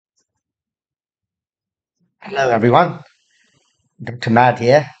Hello, everyone. Dr. Mad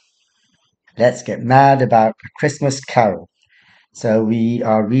here. Let's get mad about A Christmas Carol. So, we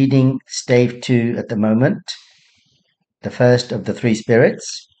are reading Stave 2 at the moment, the first of the three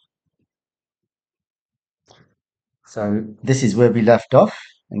spirits. So, this is where we left off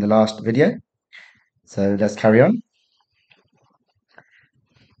in the last video. So, let's carry on.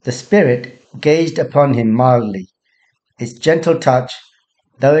 The spirit gazed upon him mildly. Its gentle touch,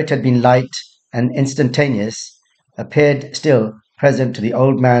 though it had been light and instantaneous, appeared still present to the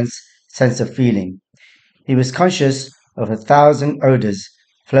old man's sense of feeling. He was conscious of 1,000 odors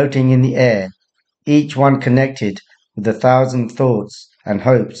floating in the air, each one connected with 1,000 thoughts and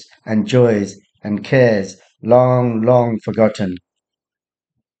hopes and joys and cares long, long forgotten.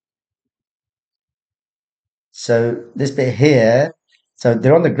 So this bit here, so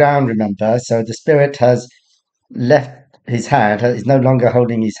they're on the ground, remember? So the spirit has left his hand, is no longer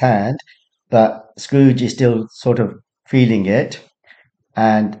holding his hand, but Scrooge is still sort of feeling it.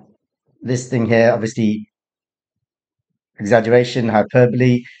 And this thing here, obviously, exaggeration,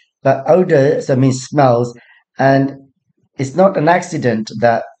 hyperbole, but odor, so means smells, and it's not an accident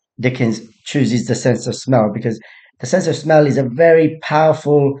that Dickens chooses the sense of smell because the sense of smell is a very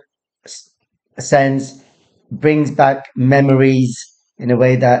powerful sense, brings back memories in a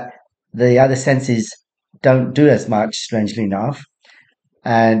way that the other senses don't do as much, strangely enough.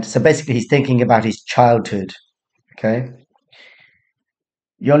 And so basically, he's thinking about his childhood. Okay.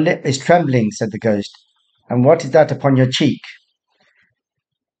 Your lip is trembling, said the ghost. And what is that upon your cheek?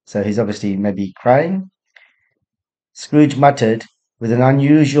 So he's obviously maybe crying. Scrooge muttered, with an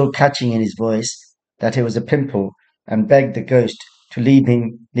unusual catching in his voice, that it was a pimple, and begged the ghost to lead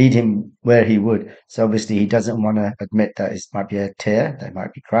him where he would. So obviously he doesn't want to admit that it might be a tear, they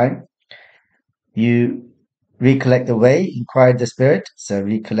might be crying. You recollect the way? Inquired the spirit. So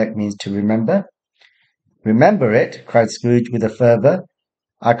recollect means to remember. Remember it, cried Scrooge with a fervour.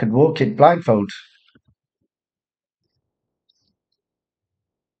 I could walk it blindfold.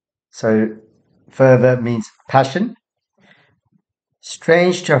 So fervour means passion.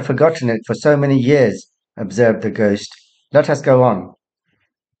 Strange to have forgotten it for so many years, observed the ghost. Let us go on.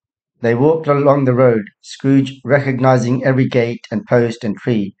 They walked along the road, Scrooge recognizing every gate and post and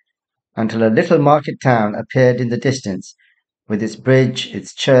tree, until a little market town appeared in the distance, with its bridge,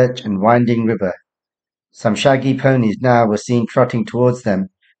 its church, and winding river. Some shaggy ponies now were seen trotting towards them,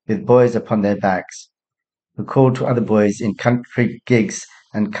 with boys upon their backs, who called to other boys in country gigs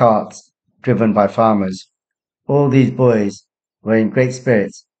and carts driven by farmers. All these boys were in great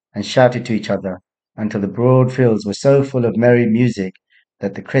spirits and shouted to each other until the broad fields were so full of merry music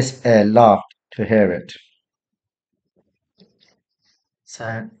that the crisp air laughed to hear it.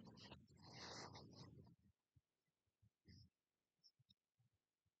 So,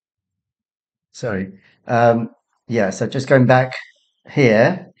 sorry. Um, yeah, so just going back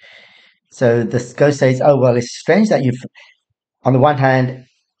here. So the ghost says, "Oh, well, it's strange that on the one hand,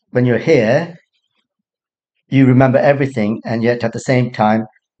 when you're here, you remember everything, and yet at the same time,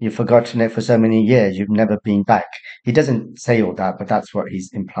 you've forgotten it for so many years. You've never been back." He doesn't say all that, but that's what he's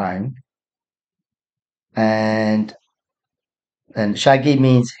implying. And shaggy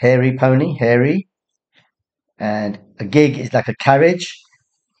means hairy pony, hairy. And a gig is like a carriage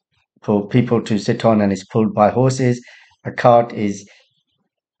for people to sit on and is pulled by horses. A cart is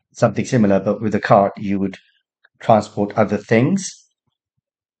something similar, but with a cart, you would transport other things.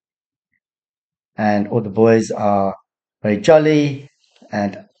 And all the boys are very jolly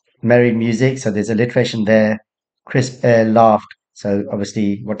and merry music. So there's alliteration there. Crisp air laughed. So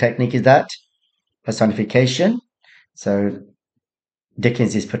obviously, what technique is that? Personification. So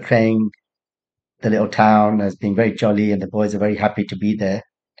Dickens is portraying the little town as being very jolly, and the boys are very happy to be there.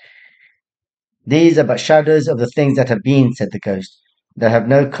 These are but shadows of the things that have been, said the ghost. They have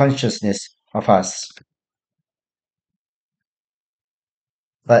no consciousness of us.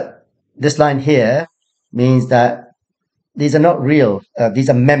 But this line here means that these are not real. These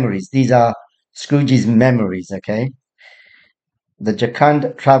are memories. These are Scrooge's memories, okay? The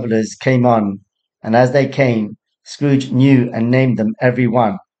jocund travellers came on, and as they came, Scrooge knew and named them every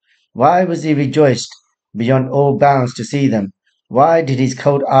one. Why was he rejoiced beyond all bounds to see them? Why did his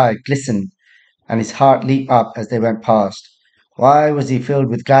cold eye glisten and his heart leap up as they went past? Why was he filled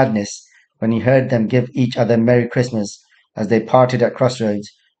with gladness when he heard them give each other Merry Christmas as they parted at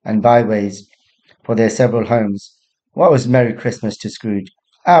crossroads and byways for their several homes? What was Merry Christmas to Scrooge?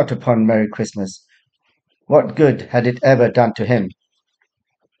 Out upon Merry Christmas! What good had it ever done to him?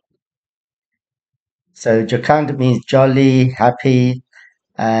 So jocund means jolly, happy,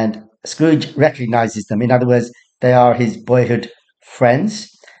 and Scrooge recognizes them. In other words, they are his boyhood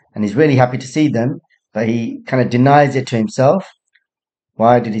friends, and he's really happy to see them. but he kind of denies it to himself.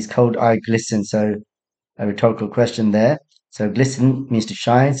 Why did his cold eye glisten? So a rhetorical question there. So glisten means to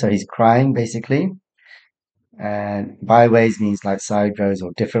shine, so he's crying basically. And byways means like side roads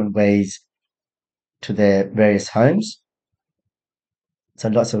or different ways to their various homes. So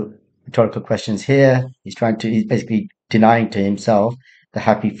lots of rhetorical questions here. He's basically denying to himself the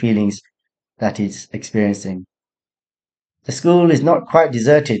happy feelings that he's experiencing. The school is not quite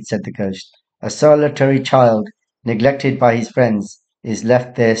deserted, said the ghost. A solitary child, neglected by his friends, is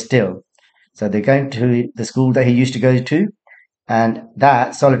left there still. So they're going to the school that he used to go to, and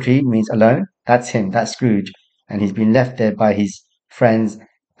that solitary means alone. That's him, that's Scrooge. And he's been left there by his friends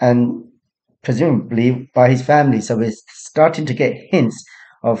and presumably by his family. So we're starting to get hints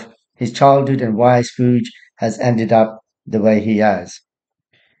of his childhood and why Scrooge has ended up the way he has.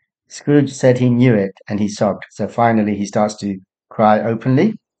 Scrooge said he knew it and he sobbed. So finally he starts to cry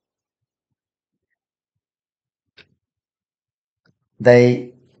openly.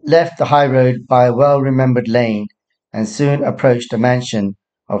 They left the high road by a well remembered lane and soon approached a mansion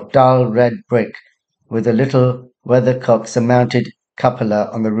of dull red brick with a little weathercock surmounted cupola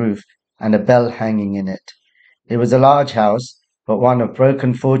on the roof and a bell hanging in it. It was a large house, but one of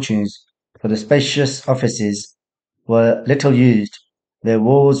broken fortunes, for the spacious offices were little used. Their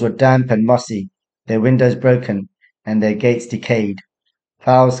walls were damp and mossy, their windows broken, and their gates decayed.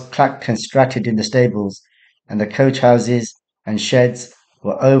 Fowls clacked and strutted in the stables, and the coach houses and sheds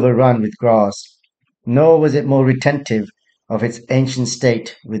were overrun with grass. Nor was it more retentive of its ancient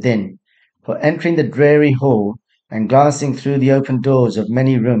state within, for entering the dreary hall and glancing through the open doors of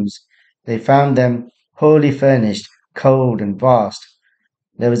many rooms, they found them poorly furnished, cold, and vast.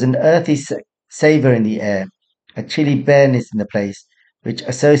 There was an earthy savour in the air, a chilly bareness in the place, which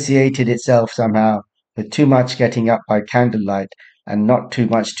associated itself somehow with too much getting up by candlelight and not too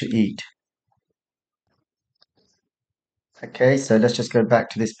much to eat. Okay, so let's just go back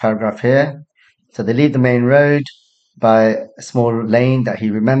to this paragraph here. So they leave the main road by a small lane that he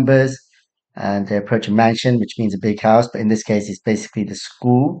remembers, and they approach a mansion, which means a big house, but in this case, it's basically the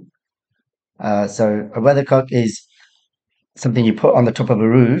school. So a weathercock is something you put on the top of a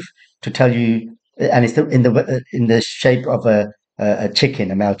roof to tell you, and it's in the shape of a chicken,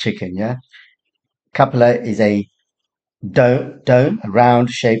 a male chicken. Yeah, cupola is a dome, a round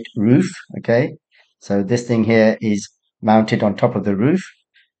shaped roof. Okay, so this thing here is mounted on top of the roof,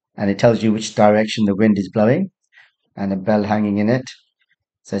 and it tells you which direction the wind is blowing, and a bell hanging in it.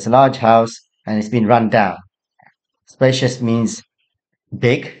 So it's a large house, and it's been run down. Spacious means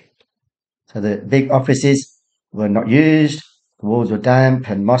big. So the big offices were not used. The walls were damp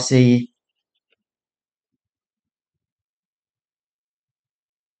and mossy.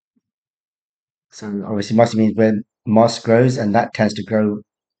 So obviously mossy means where moss grows, and that tends to grow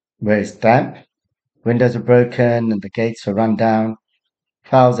where it's damp. Windows are broken and the gates are run down.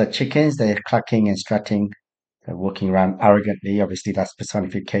 Fowls are chickens, they're clucking and strutting. They're walking around arrogantly. Obviously, that's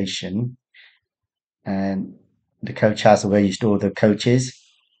personification. And the coach house where you store the coaches,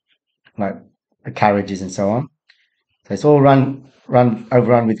 like the carriages and so on. So it's all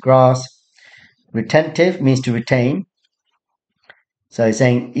overrun with grass. Retentive means to retain. So it's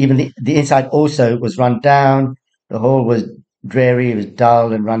saying even the inside also was run down. The hall was dreary, it was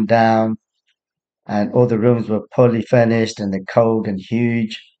dull and run down, and all the rooms were poorly furnished and they're cold and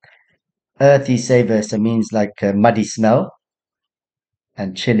huge. Earthy savor, so means like a muddy smell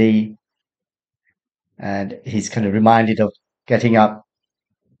and chilly. And he's kind of reminded of getting up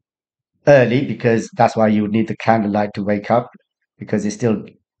early because that's why you would need the candlelight to wake up because it's still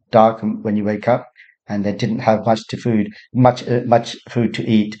dark when you wake up, and they didn't have much food to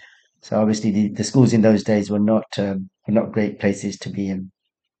eat. So obviously the schools in those days were not great places to be in.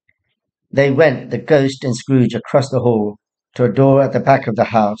 They went, the ghost and Scrooge, across the hall to a door at the back of the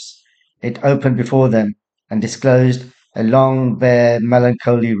house. It opened before them and disclosed a long, bare,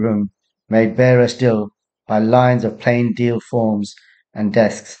 melancholy room, made barer still by lines of plain deal forms and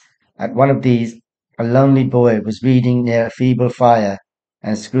desks. At one of these, a lonely boy was reading near a feeble fire,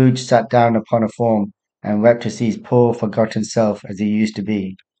 and Scrooge sat down upon a form and wept to see his poor, forgotten self as he used to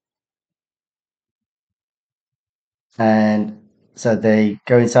be. And so they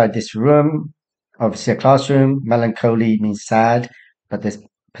go inside this room, obviously a classroom. Melancholy means sad, but there's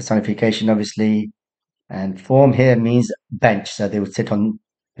personification, obviously. And form here means bench. So they would sit on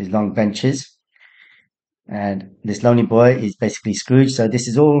these long benches. And this lonely boy is basically Scrooge. So this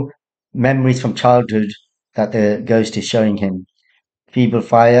is all memories from childhood that the ghost is showing him. Feeble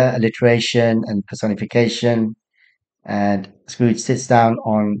fire, alliteration, and personification. And Scrooge sits down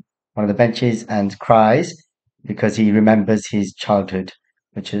on one of the benches and cries because he remembers his childhood,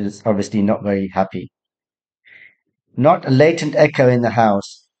 which is obviously not very happy. Not a latent echo in the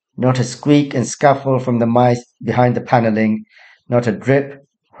house, not a squeak and scuffle from the mice behind the panelling, not a drip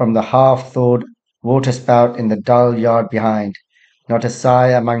from the half-thawed waterspout in the dull yard behind, not a sigh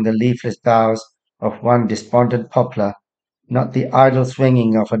among the leafless boughs of one despondent poplar, not the idle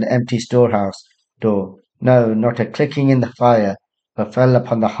swinging of an empty storehouse door, no, not a clicking in the fire, but fell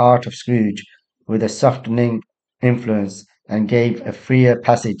upon the heart of Scrooge with a softening influence and gave a freer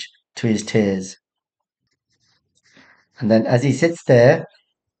passage to his tears. And then as he sits there,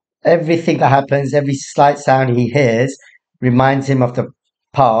 everything that happens, every slight sound he hears reminds him of the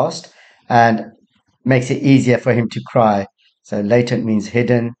past and makes it easier for him to cry. So latent means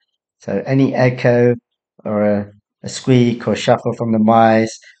hidden. So any echo or a squeak or shuffle from the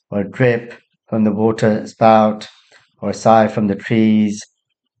mice or a drip from the water spout or a sigh from the trees.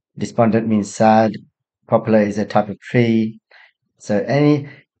 Despondent means sad. Poplar is a type of tree. So any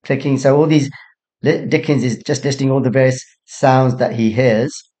clicking. So all these Dickens is just listing all the various sounds that he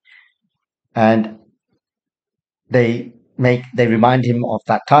hears, and they remind him of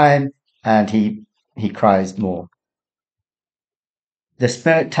that time, and he cries more. The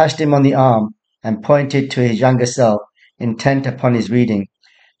spirit touched him on the arm and pointed to his younger self, intent upon his reading.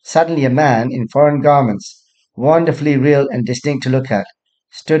 Suddenly a man in foreign garments, wonderfully real and distinct to look at,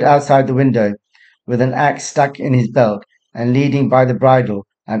 stood outside the window, with an axe stuck in his belt and leading by the bridle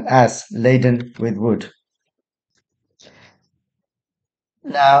an ass laden with wood.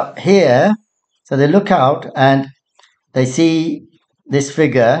 Now here, so they look out and they see this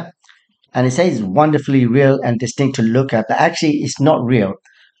figure, and it says wonderfully real and distinct to look at, but actually it's not real.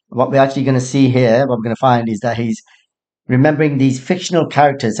 What we're actually going to see here, what we're going to find is that he's remembering these fictional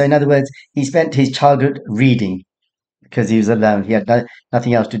characters. So in other words, he spent his childhood reading because he was alone. He had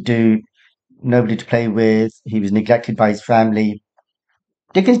nothing else to do, nobody to play with. He was neglected by his family.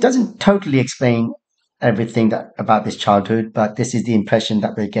 Dickens doesn't totally explain everything about this childhood, but this is the impression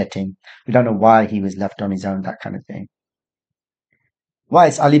that we're getting. We don't know why he was left on his own, that kind of thing. Why,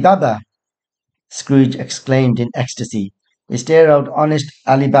 it's Ali Baba, Scrooge exclaimed in ecstasy. It's dear old honest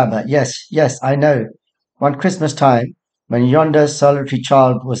Ali Baba. Yes, yes, I know. One Christmas time, when yonder solitary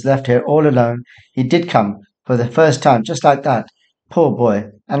child was left here all alone, he did come, for the first time, just like that. Poor boy.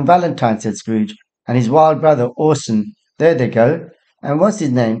 And Valentine, said Scrooge, and his wild brother, Orson. There they go. And what's his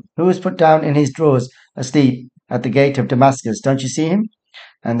name? Who was put down in his drawers, asleep, at the gate of Damascus. Don't you see him?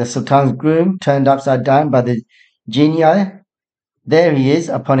 And the Sultan's groom, turned upside down by the genii. There he is,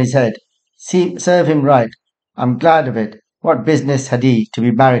 upon his head. See, serve him right. I'm glad of it. What business had he to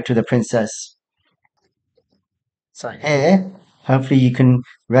be married to the princess? So here, hopefully you can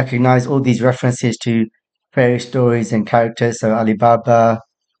recognize all these references to fairy stories and characters. So Alibaba,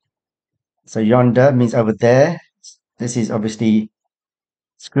 so yonder means over there. This is obviously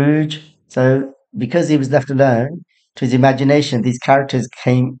Scrooge. So because he was left alone, to his imagination, these characters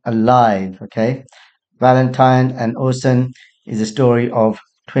came alive. Okay, Valentine and Orson is a story of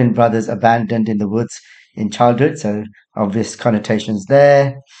twin brothers abandoned in the woods in childhood. So obvious connotations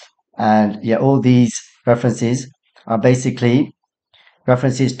there. And yeah, all these references are basically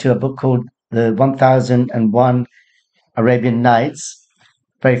references to a book called The 1001 Arabian Nights,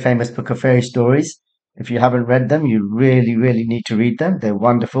 very famous book of fairy stories. If you haven't read them, you really, really need to read them. They're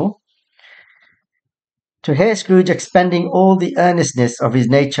wonderful. To hear Scrooge expending all the earnestness of his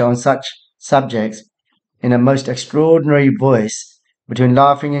nature on such subjects in a most extraordinary voice, between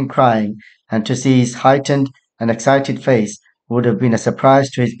laughing and crying, and to see his heightened and excited face would have been a surprise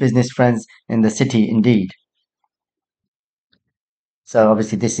to his business friends in the city indeed. So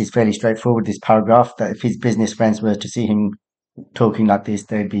obviously this is fairly straightforward, this paragraph, that if his business friends were to see him talking like this,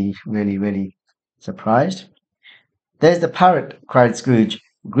 they'd be really, really surprised. There's the parrot, cried Scrooge,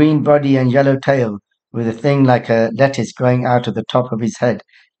 green body and yellow tail, with a thing like a lettuce growing out of the top of his head.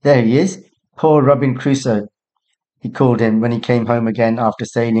 There he is, poor Robin Crusoe, he called him when he came home again after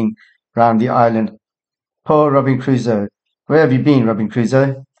sailing round the island. Poor Robin Crusoe. Where have you been, Robin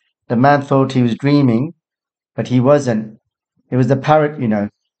Crusoe? The man thought he was dreaming, but he wasn't. It was the parrot, you know.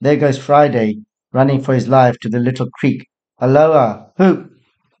 There goes Friday, running for his life to the little creek. Halloa! Hoop!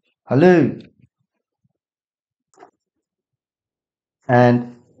 Halloo!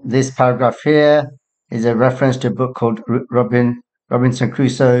 And this paragraph here is a reference to a book called Robinson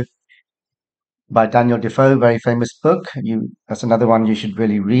Crusoe by Daniel Defoe, very famous book. That's another one you should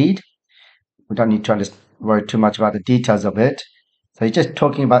really read. We don't need to worry too much about the details of it. So he's just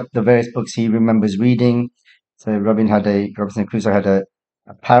talking about the various books he remembers reading. So Robinson Crusoe had a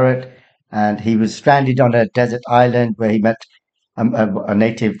parrot, and he was stranded on a desert island where he met a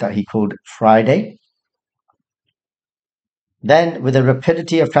native that he called Friday. Then, with a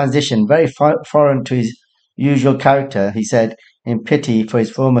rapidity of transition very foreign to his usual character, he said, in pity for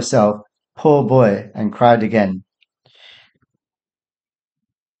his former self, "Poor boy," and cried again.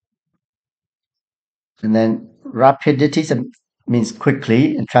 And then rapidity means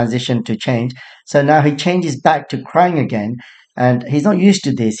quickly and transition to change. So now he changes back to crying again, and he's not used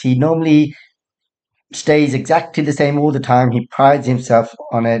to this. He normally stays exactly the same all the time. He prides himself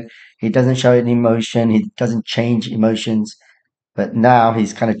on it. He doesn't show any emotion. He doesn't change emotions. But now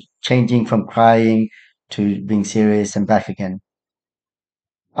he's kind of changing from crying to being serious and back again.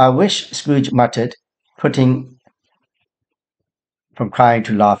 "I wish," Scrooge muttered, putting from crying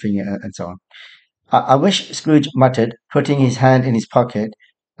to laughing and so on. I wish," Scrooge muttered, putting his hand in his pocket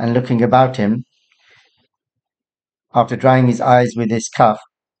and looking about him after drying his eyes with his cuff.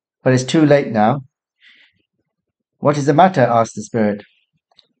 "But it's too late now." "What is the matter?" asked the spirit.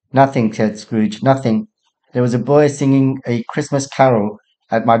 "Nothing," said Scrooge, "nothing. There was a boy singing a Christmas carol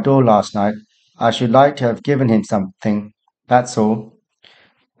at my door last night. I should like to have given him something. That's all."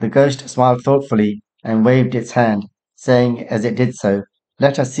 The ghost smiled thoughtfully and waved its hand, saying as it did so,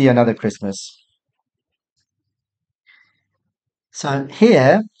 "Let us see another Christmas." So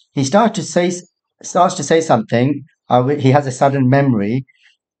here he starts to say something. He has a sudden memory,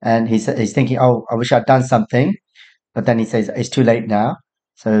 and he's thinking, "Oh, I wish I'd done something." But then he says, "It's too late now."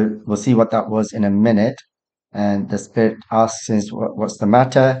 So we'll see what that was in a minute. And the spirit asks him, "What's the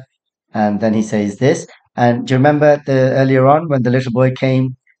matter?" And then he says this. And do you remember the earlier on when the little boy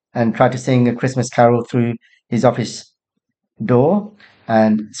came and tried to sing a Christmas carol through his office door,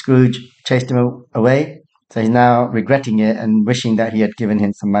 and Scrooge chased him away? So he's now regretting it and wishing that he had given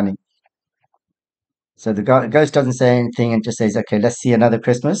him some money. So the ghost doesn't say anything and just says, "Okay, let's see another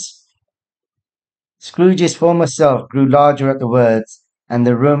Christmas." Scrooge's former self grew larger at the words, and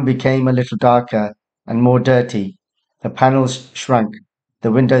the room became a little darker and more dirty. The panels shrunk,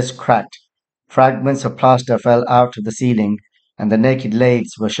 the windows cracked, fragments of plaster fell out of the ceiling, and the naked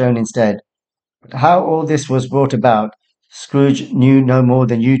legs were shown instead. But how all this was brought about, Scrooge knew no more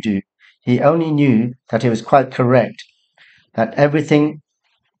than you do. He only knew that it was quite correct, that everything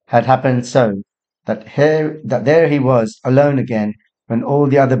had happened so, that there he was, alone again, when all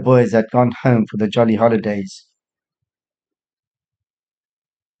the other boys had gone home for the jolly holidays.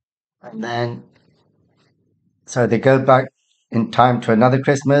 And then, so they go back in time to another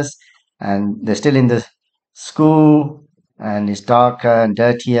Christmas, and they're still in the school, and it's darker and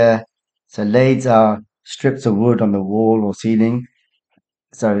dirtier. So laths are strips of wood on the wall or ceiling.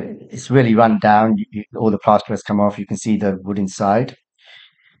 So it's really run down. All the plaster has come off. You can see the wood inside.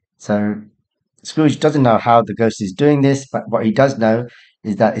 So Scrooge doesn't know how the ghost is doing this, but what he does know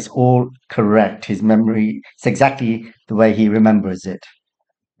is that it's all correct. His memory, it's exactly the way he remembers it.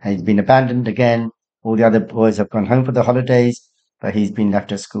 And he's been abandoned again. All the other boys have gone home for the holidays, but he's been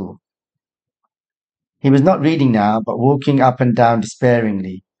left at school. He was not reading now, but walking up and down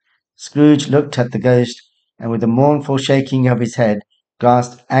despairingly. Scrooge looked at the ghost and, with a mournful shaking of his head,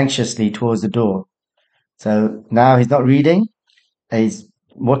 glanced anxiously towards the door. So now he's not reading, he's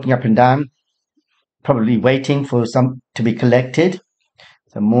walking up and down, probably waiting for some to be collected.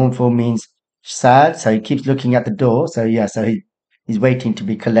 So mournful means sad, so he keeps looking at the door. So yeah, he's waiting to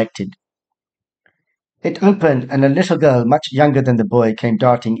be collected. It opened, and a little girl, much younger than the boy, came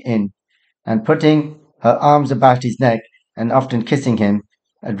darting in, and putting her arms about his neck and often kissing him,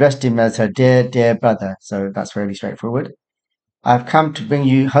 addressed him as her dear, dear brother. So that's fairly straightforward. "I've come to bring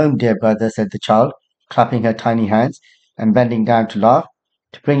you home, dear brother," said the child, clapping her tiny hands and bending down to laugh.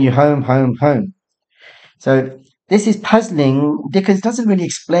 "To bring you home, home, home." So this is puzzling. Dickens doesn't really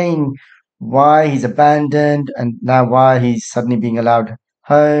explain why he's abandoned and now why he's suddenly being allowed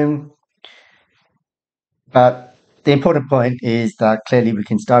home. But the important point is that clearly we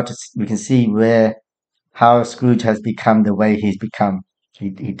can see where how Scrooge has become the way he's become. He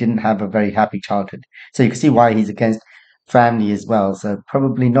didn't have a very happy childhood. So you can see why he's against family as well. So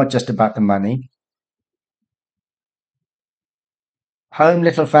probably not just about the money. "Home,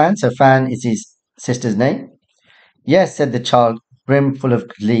 little Fan." So Fan is his sister's name. "Yes," said the child, brimful of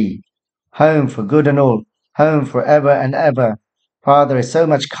glee. "Home for good and all. Home for ever and ever. Father is so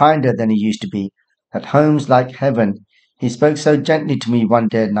much kinder than he used to be. That home's like heaven. He spoke so gently to me one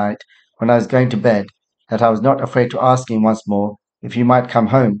dear night when I was going to bed that I was not afraid to ask him once more if you might come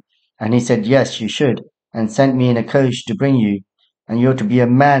home. And he said yes, you should, and sent me in a coach to bring you. And you're to be a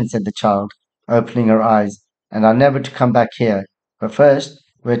man," said the child, opening her eyes, "and are never to come back here. But first,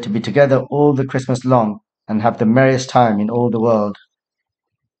 we're to be together all the Christmas long and have the merriest time in all the world."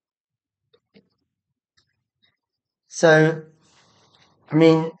 So, I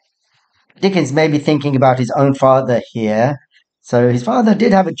mean, Dickens may be thinking about his own father here. So his father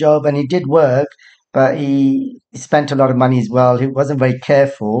did have a job and he did work, but he spent a lot of money as well. He wasn't very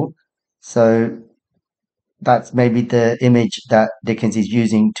careful, so that's maybe the image that Dickens is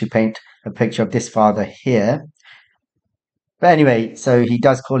using to paint a picture of this father here. But anyway, so he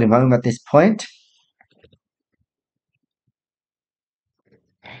does call him home at this point,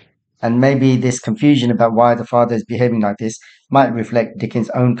 and maybe this confusion about why the father is behaving like this might reflect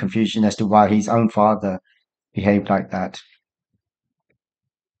Dickens' own confusion as to why his own father behaved like that.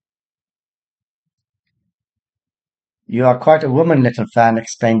 You are quite a woman, little Fan,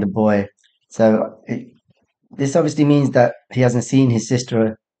 explained the boy. This obviously means that he hasn't seen his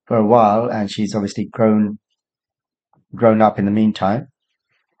sister for a while, and she's obviously grown up in the meantime.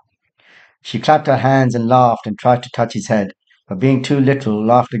 She clapped her hands and laughed and tried to touch his head, but being too little,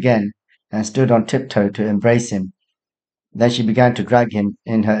 laughed again and stood on tiptoe to embrace him. Then she began to drag him,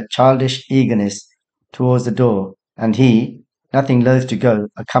 in her childish eagerness, towards the door, and he, nothing loath to go,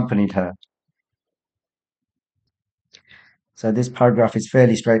 accompanied her. So this paragraph is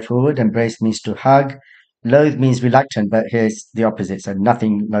fairly straightforward. Embrace means to hug. Loath means reluctant, but here's the opposite. So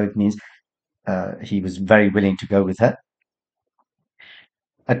nothing loath means he was very willing to go with her.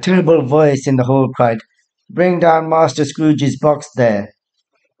 A terrible voice in the hall cried, "Bring down Master Scrooge's box there."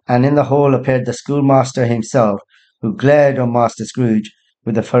 And in the hall appeared the schoolmaster himself, who glared on Master Scrooge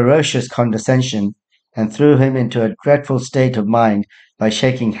with a ferocious condescension, and threw him into a dreadful state of mind by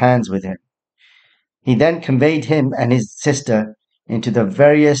shaking hands with him. He then conveyed him and his sister into the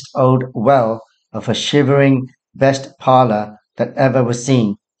veriest old well of a shivering best parlour that ever was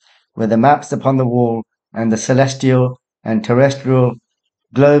seen, where the maps upon the wall and the celestial and terrestrial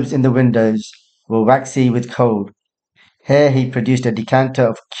globes in the windows were waxy with cold. Here he produced a decanter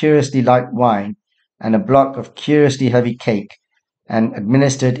of curiously light wine and a block of curiously heavy cake, and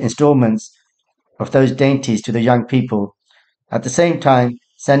administered instalments of those dainties to the young people, at the same time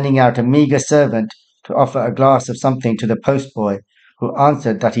sending out a meagre servant to offer a glass of something to the postboy, who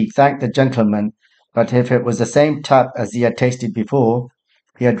answered that he thanked the gentleman, but if it was the same tap as he had tasted before,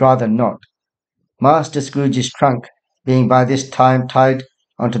 he had rather not. Master Scrooge's trunk being by this time tied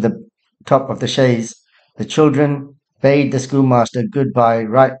onto the top of the chaise, the children bade the schoolmaster good-bye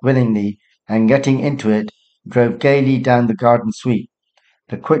right willingly, and getting into it, drove gaily down the garden sweep,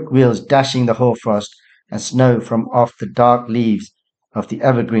 the quick wheels dashing the hoarfrost and snow from off the dark leaves of the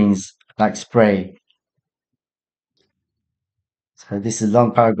evergreens like spray. So this is a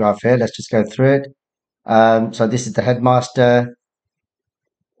long paragraph here. Let's just go through it. So this is the headmaster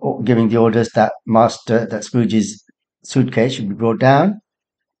giving the orders that Scrooge's suitcase should be brought down,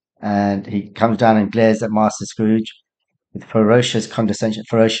 and he comes down and glares at Master Scrooge with ferocious condescension.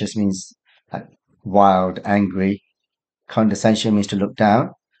 Ferocious means like wild, angry. Condescension means to look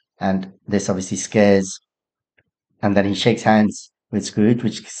down, and this obviously scares. And then he shakes hands with Scrooge,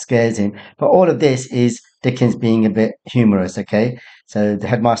 which scares him. But all of this is Dickens being a bit humorous. Okay, so the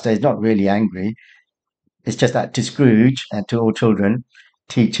headmaster is not really angry. It's just that to Scrooge and to all children,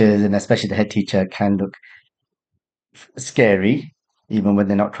 teachers and especially the head teacher can look scary, even when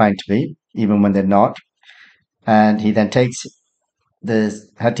they're not trying to be, even when they're not. And he then takes the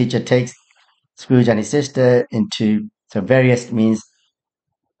head teacher takes Scrooge and his sister into, so various means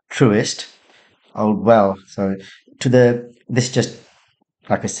truest, old well. So to the this is just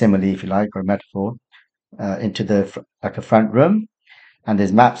like a simile, if you like, or a metaphor, into like a front room, and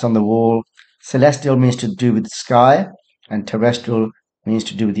there's maps on the wall. Celestial means to do with the sky, and terrestrial means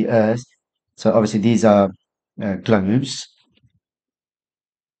to do with the earth. So obviously these are globes,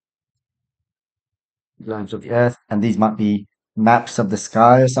 globes of the earth, and these might be maps of the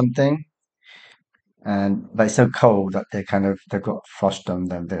sky or something. And but it's so cold that they've got frost on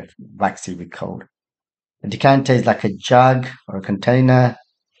them. They're waxy with cold. A decanter is like a jug or a container.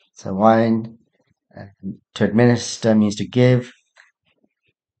 So wine. To administer means to give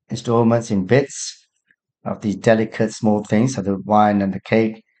installments in bits of these delicate small things. So the wine and the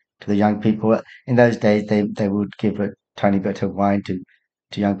cake to the young people. In those days, they would give a tiny bit of wine to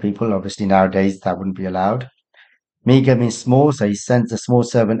young people. Obviously, nowadays that wouldn't be allowed. Meager means small, so he sends a small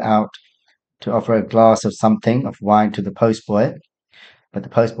servant out to offer a glass of something of wine to the postboy. But the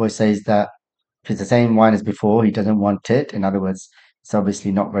postboy says that if it's the same wine as before, he doesn't want it. In other words, it's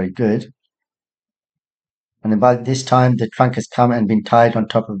obviously not very good. And then by this time, the trunk has come and been tied on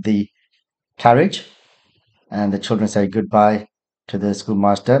top of the carriage, and the children say goodbye to the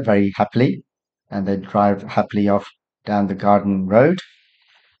schoolmaster very happily, and they drive happily off down the garden road.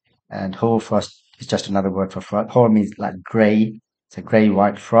 And hoarfrost is just another word for frost. Hoar means like grey, it's a grey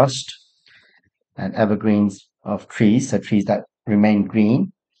white frost, and evergreens of trees, so trees that remain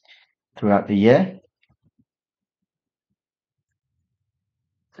green throughout the year.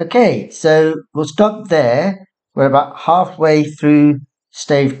 Okay, so we'll stop there. We're about halfway through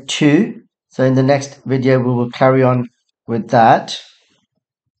Stave 2. So in the next video, we will carry on with that.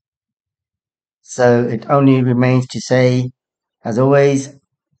 So it only remains to say, as always,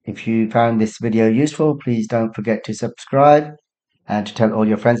 if you found this video useful, please don't forget to subscribe and to tell all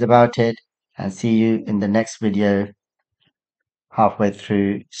your friends about it. And see you in the next video halfway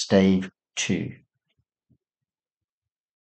through Stave 2.